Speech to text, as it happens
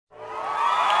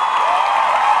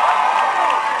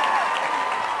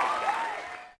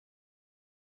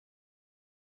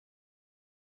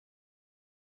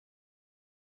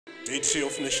Day 3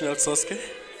 of National Sasce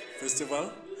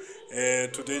Festival.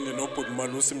 Today,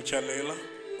 Malusi Mtyhalela,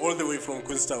 all the way from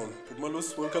Queenstown.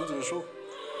 Malus, welcome to the show.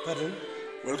 Pardon?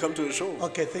 Welcome to the show.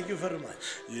 Okay, thank you very much.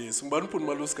 Yes,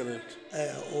 Malus Kanet.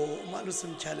 Malusi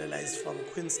Mtyhalela is from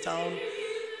Queenstown.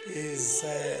 Is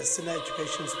a senior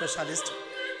education specialist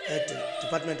at the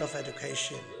Department of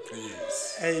Education.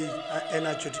 Yes. An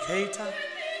adjudicator,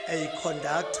 a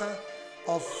conductor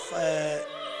of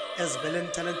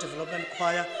Esbelen Talent Development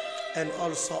Choir, and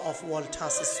also of Walter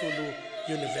Sisulu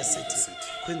University,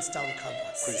 Queenstown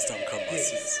campus. Queenstown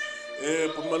campus.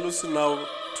 Yes. Malusi, now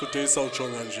today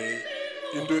sawujonga nje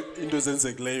into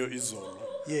ezenzekileyo izolo.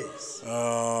 Yes.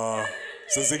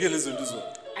 Zenzekile izinto izolo.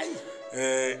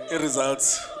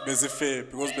 Results fair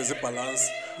because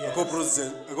balance. Akho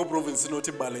province not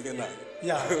ibaleke nayo.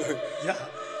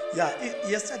 Yeah.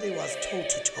 Yesterday was toe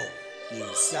to toe.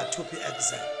 Yes. Yeah, to be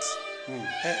exact.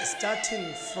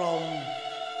 Starting from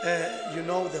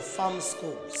the farm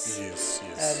schools. Yes.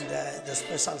 And the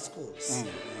special schools.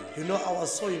 I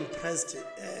was so impressed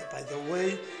by the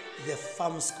way the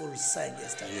farm school sang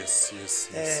yesterday. Yes.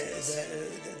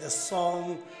 The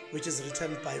song which is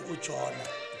written by Ujona.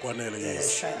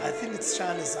 Yes. I think it's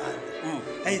Shani's hand.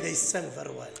 Hey, they sang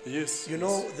very well. Yes.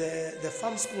 The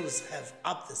farm schools have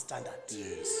upped the standard.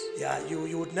 Yes. Yeah,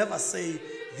 you would never say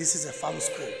this is a farm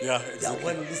school. Yeah, exactly. Yeah,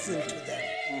 when listening to them.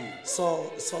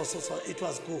 So it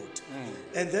was good.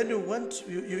 And then you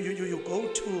go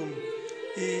to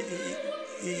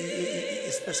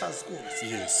special schools.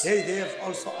 Yes. They have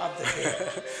also upped the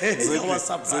game. Exactly. I was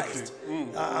surprised.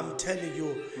 Exactly. I'm telling you,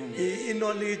 in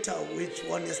Olita, which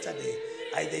won yesterday,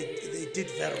 they did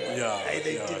very well. They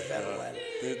did very well.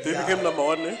 They became number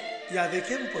one, eh? Yeah, they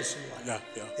came position one. Yeah.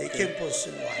 They came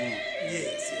position one.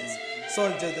 Yes. So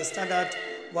the standard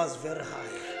was very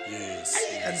high. Yes.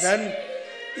 And then,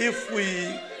 if we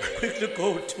quickly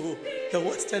go to the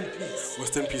Western piece.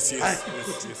 Western piece, yes.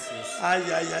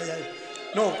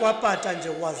 No,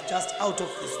 Kwapatanje was just out of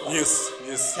this one.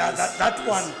 Yes. Yeah, that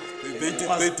one.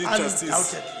 They did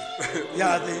justice.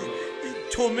 Undoubtedly.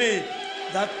 To me,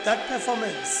 that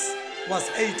performance was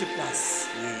 80 plus.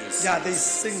 Yes. Yeah, they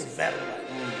sing very well.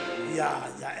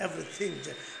 Yeah, everything.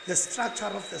 The structure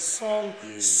of the song,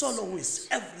 soloist,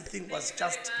 everything was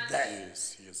just there.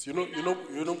 Yes. Malusi,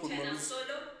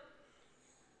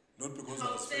 not because I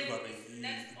was favoring the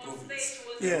province.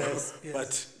 Yes.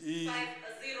 But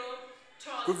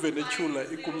kuvenetshula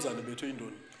ikumzana bethu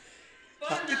indoni.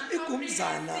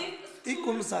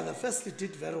 Ikumzana firstly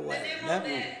did very well,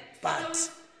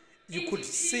 but you could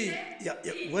see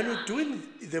when you're doing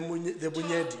the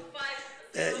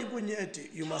Bunyedi,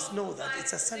 you must know that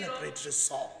it's a celebratory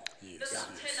song. Yes.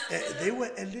 They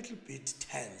were a little bit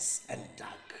tense and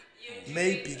dark.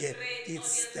 Maybe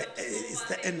it's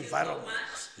the environment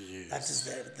that is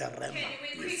the rema.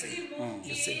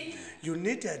 You see, you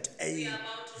needed a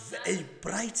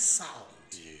bright sound.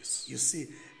 Yes. You see,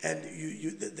 and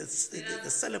the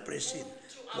celebration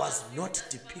was not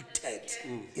depicted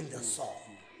in the song.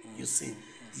 You see,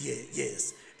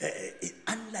 yes.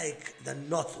 Unlike the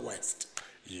Northwest.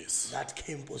 Yes. That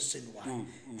came position one.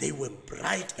 They were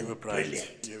bright and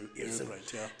brilliant. They were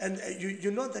bright, yeah. And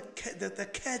the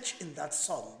catch in that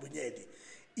song, Bunyedi,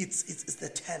 it's the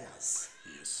tenors.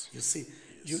 Yes. You see,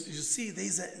 you see,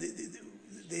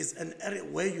 there's an area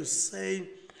where you say,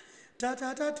 da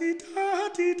da da di da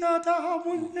di da da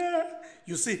Bunyedi.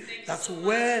 You see, that's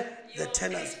where the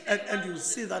tenors, and you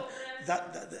see that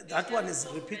one is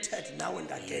repeated now and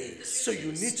again. So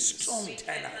you need strong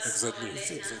tenors. Exactly. You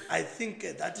see, I think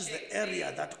that is the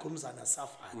area that Kumzana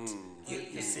suffered.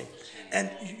 You see, and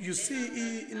you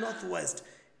see in Northwest,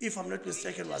 if I'm not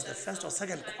mistaken, was the first or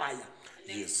second choir.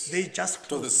 Yes. They just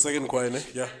it was the second choir, eh?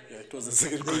 Yeah. It was the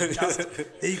second choir.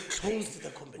 They closed the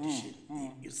competition.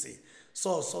 You see.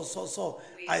 So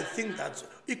I think that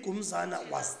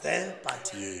Ikumzana was there, but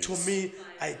to me,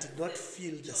 I did not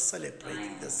feel the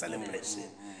celebration.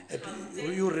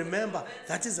 You remember,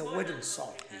 that is a wedding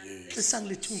song.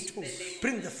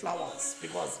 Bring the flowers,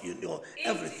 because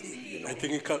everything. I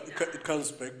think it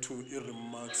comes back to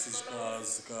remarks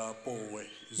Powe.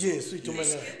 Yes,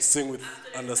 sing with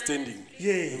understanding.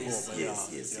 Yes.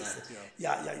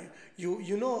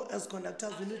 As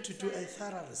conductors, we need to do a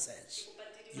thorough research.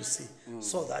 You see,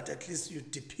 so that at least you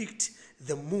depict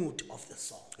the mood of the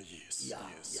song. Yes.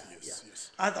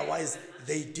 Otherwise,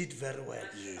 they did very well.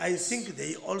 Yes. I think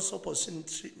they also positioned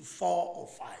 4 or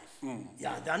 5.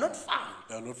 Yeah, they are not far.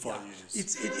 They are not far.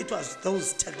 Yes. It was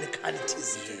those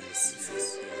technicalities.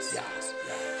 Yes.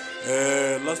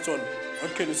 Last one.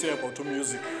 What can you say about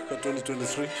music for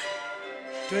 2023?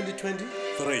 2023?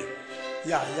 Three.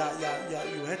 Yeah.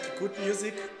 You had good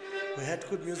music. We had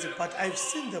good music, but I've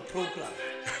seen the program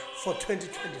for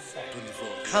 2024. 24,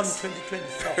 Come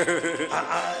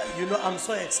 2024. You know, I'm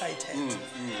so excited.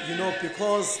 You know,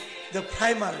 because the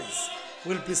primaries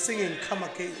will be singing Come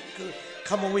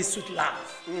Away Sweet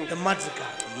Love, the Madrigal.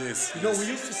 Yes. You know, we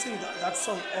used to sing that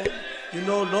song, you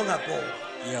know, long ago.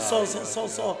 Yeah, So,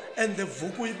 and the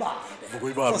Vukuiba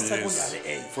for secondary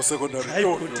A. For secondary I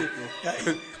A. put it,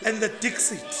 yeah, and the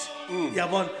Dixit, yeah,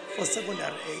 one for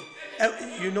secondary A.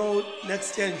 You know,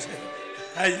 next year,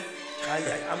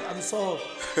 I'm so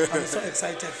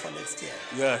excited for next year.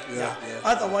 Yeah.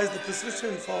 Otherwise, the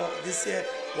prescription for this year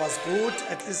was good,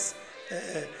 at least.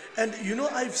 And you know,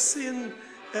 I've seen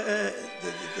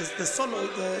the solo,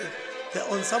 the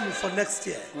ensemble for next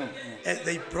year.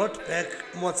 They brought back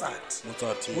Mozart,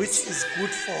 Yes. which is good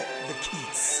for the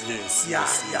kids. Yes.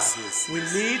 Yes. We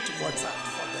need Mozart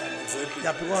for them. Exactly.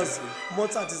 Yeah, because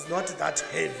Mozart is not that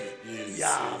heavy.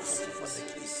 Yes. For the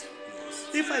kids.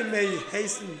 If I may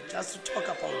hasten just to talk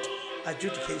about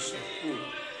adjudication,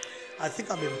 I think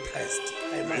I'm impressed.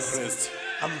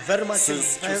 I'm very much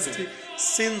impressed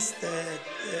since the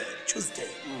Tuesday.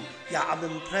 Yeah, I'm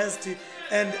impressed,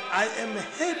 and I am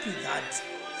happy that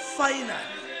finally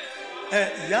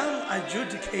young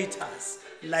adjudicators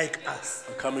like us,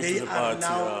 they are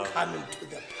now coming to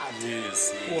the party.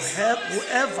 Yes.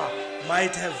 Whoever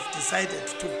might have decided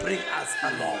to bring us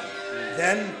along,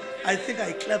 then I think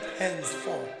I clap hands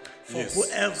for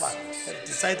whoever have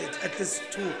decided at least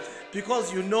to,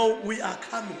 because you know we are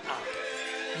coming up.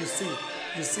 You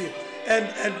see, and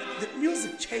the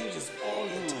music changes all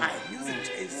the time. Music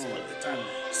changes all the time.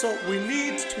 So we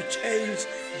need to change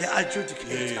the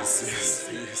adjudicator.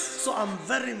 Yes. So I'm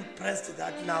very impressed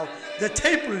that now the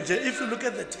table, if you look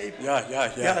at the table,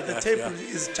 the table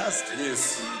is just,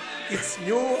 it's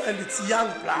new and it's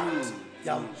young blood.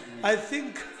 Yeah, I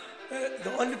think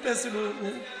the only person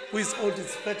who is old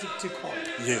is Patrick Tickle.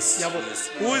 Yes.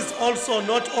 Who is also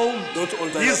not old.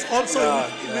 He is also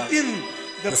within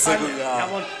the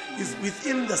panel. Is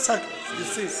within the circle. You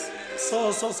see.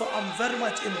 So I'm very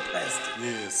much impressed.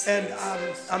 Yes. And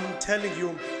I'm telling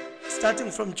you,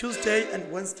 starting from Tuesday and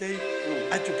Wednesday,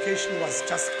 education was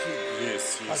just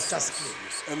clean. Was just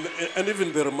clean. And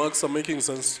even the remarks are making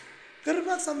sense. The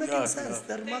remarks are making sense.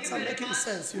 The remarks are making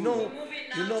sense. You know,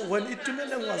 when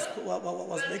Itumeleng was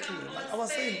making remarks, I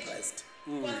was so impressed.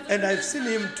 And I've seen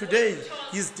him today.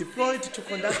 He's deployed to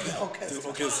conduct the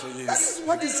orchestra. That is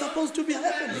what is supposed to be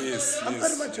happening. I'm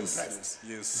very much impressed.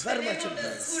 Very much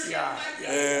impressed.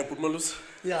 Malusi.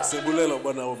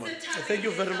 Thank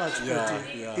you very much,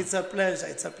 Puti. It's a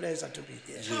pleasure to be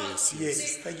here.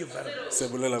 Yes. Thank you very much.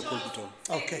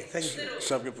 Okay, thank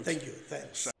you.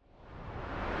 Thanks.